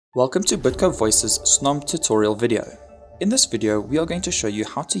Welcome to BitCo Voice's Snom tutorial video. In this video, we are going to show you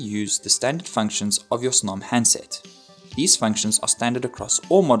how to use the standard functions of your Snom handset. These functions are standard across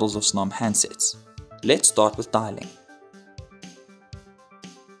all models of Snom handsets. Let's start with dialing.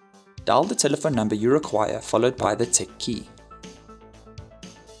 Dial the telephone number you require followed by the tick key.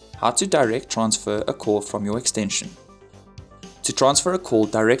 How to direct transfer a call from your extension. To transfer a call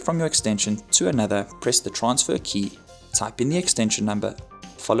direct from your extension to another, press the transfer key, type in the extension number,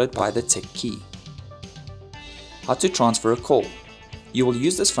 followed by the tick key. How to transfer a call. You will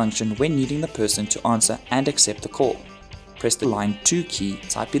use this function when needing the person to answer and accept the call. Press the line 2 key,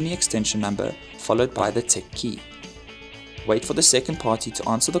 type in the extension number, followed by the tick key. Wait for the second party to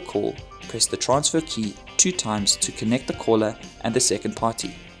answer the call, press the transfer key 2 times to connect the caller and the second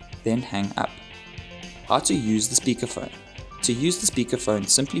party, then hang up. How to use the speakerphone. To use the speakerphone,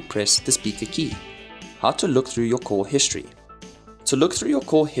 simply press the speaker key. How to look through your call history. To look through your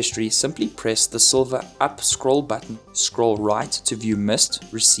call history, simply press the silver up scroll button, scroll right to view missed,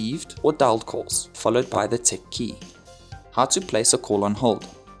 received or dialed calls, followed by the tick key. How to place a call on hold.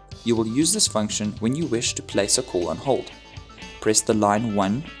 You will use this function when you wish to place a call on hold. Press the line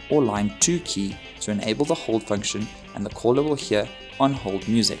 1 or line 2 key to enable the hold function and the caller will hear on hold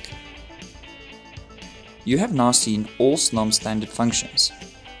music. You have now seen all Snom standard functions.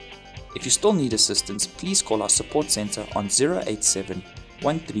 If you still need assistance, please call our support center on 087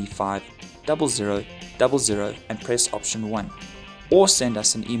 135 0000 and press option 1, or send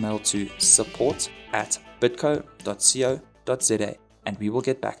us an email to support@bitco.co.za and we will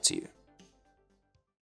get back to you.